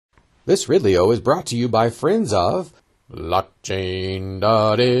This Ridley-O is brought to you by friends of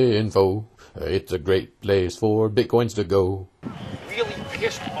blockchain.info. It's a great place for Bitcoins to go. Really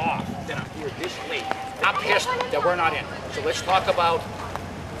pissed off that I'm here this late. I'm pissed that we're not in. So let's talk about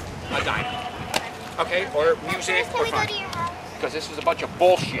a diner. Okay, or music, or fun. Because this is a bunch of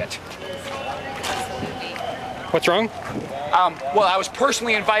bullshit. What's wrong? Well, I was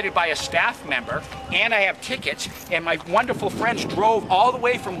personally invited by a staff member, and I have tickets, and my wonderful friends drove all the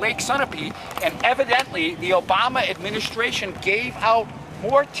way from Lake Sunapee, and evidently the Obama administration gave out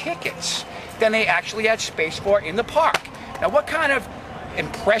more tickets than they actually had space for in the park. Now, what kind of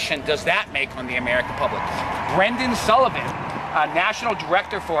impression does that make on the American public? Brendan Sullivan, National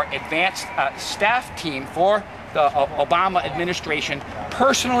Director for Advanced Staff Team for the Obama administration,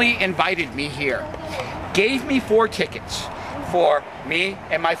 personally invited me here. Gave me 4 tickets for me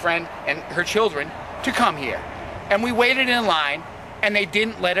and my friend and her children to come here. And we waited in line, and they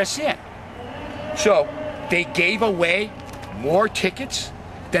didn't let us in. So they gave away more tickets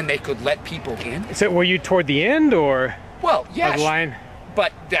than they could let people in. So were you toward the end, or? Well, yes. Of the line?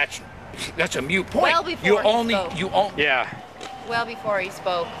 But that's a mute point. Well before he spoke. Yeah. Well before he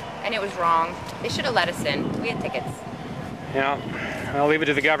spoke, and it was wrong. They should have let us in. We had tickets. Yeah, I'll leave it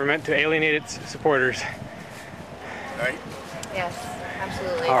to the government to alienate its supporters. Right? Yes,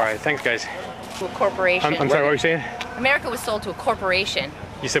 absolutely. All right, thanks, guys. To a corporation. I'm sorry, what were you saying? America was sold to a corporation.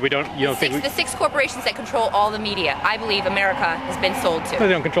 You said you don't think we... The 6 corporations that control all the media, I believe America has been sold to. No,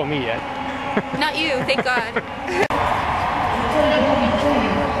 they don't control me yet. Not you, thank God.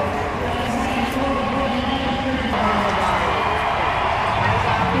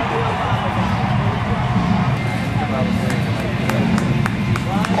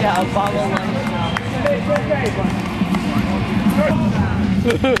 Yeah, I'll follow one.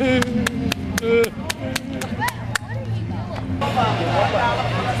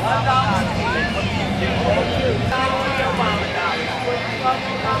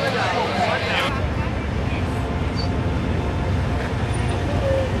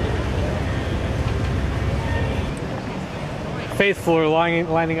 Faithful are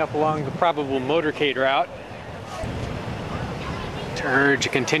lining up along the probable motorcade route to urge a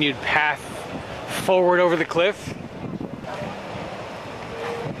continued path forward over the cliff.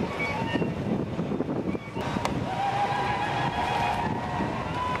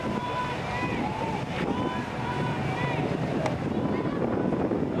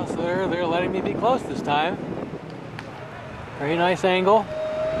 Well, so they're letting me be close this time. Very nice angle.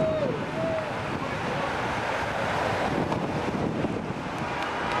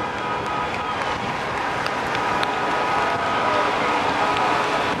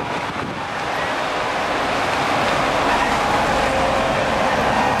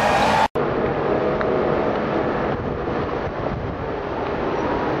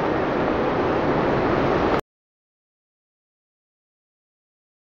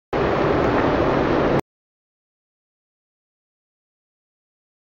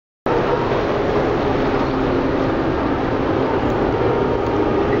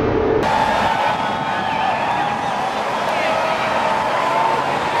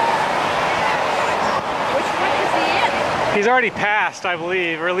 He's already passed, I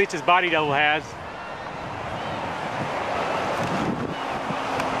believe, or at least his body double has.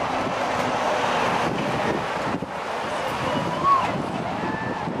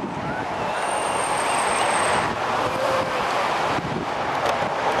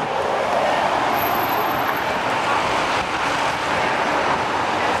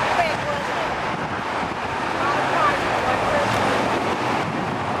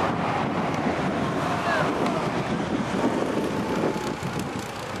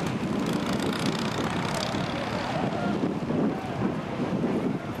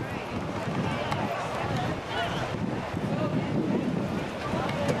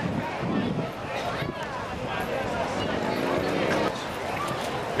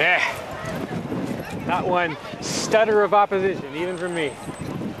 Yeah, not one stutter of opposition, even from me.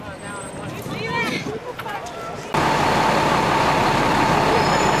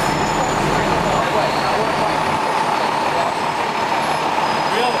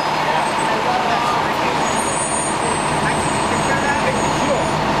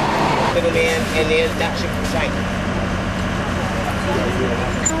 Middleman, and then that ship from China.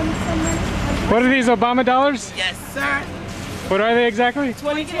 What are these Obama dollars? Yes, sir. What are they exactly?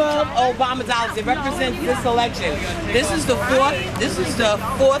 2012 Obama dollars. It represents this election. This is the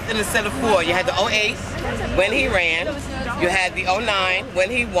fourth in a set of 4. You had the 08 when he ran. You had the 09 when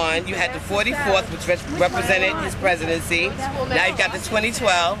he won. You had the 44th, which represented his presidency. Now you've got the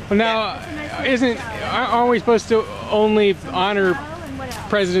 2012. Well, now, aren't we supposed to only honor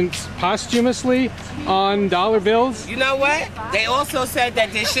presidents posthumously on dollar bills? You know what? They also said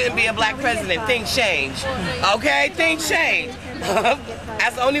that there shouldn't be a black president. Things change. Okay? Things change.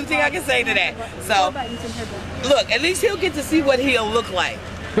 That's the only thing I can say to that. So, look, at least he'll get to see what he'll look like.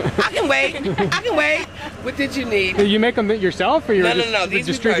 I can wait. I can wait. What did you need? Do you make them yourself, or you're No. These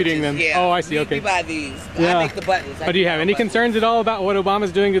distributing them? Yeah. Oh, I see. Okay. We buy these. Yeah. I make the buttons. But do you have any concerns at all about what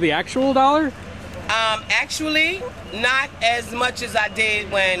Obama's doing to the actual dollar? Actually, not as much as I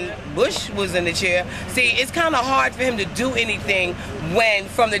did when Bush was in the chair. See, it's kind of hard for him to do anything when,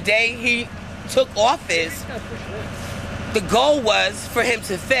 from the day he took office, the goal was for him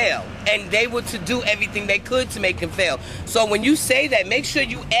to fail, and they were to do everything they could to make him fail. So when you say that, make sure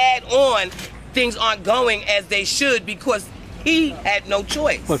you add on things aren't going as they should, because he had no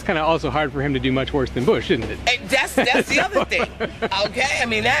choice. Well, it's kind of also hard for him to do much worse than Bush, isn't it? And that's the other thing. Okay, I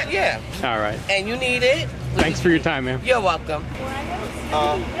mean that, yeah. All right. And you need it. Thanks for your time, man. You're welcome.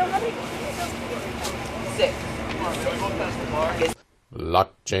 6.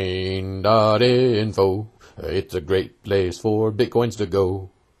 Blockchain.info. It's a great place for Bitcoins to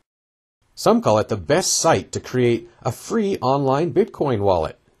go. Some call it the best site to create a free online Bitcoin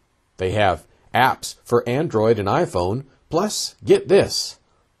wallet. They have apps for Android and iPhone, plus, get this,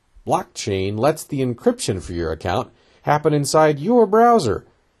 blockchain lets the encryption for your account happen inside your browser.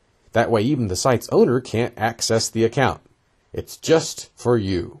 That way even the site's owner can't access the account. It's just for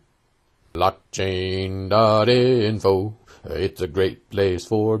you. Blockchain.info. It's a great place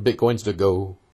for Bitcoins to go.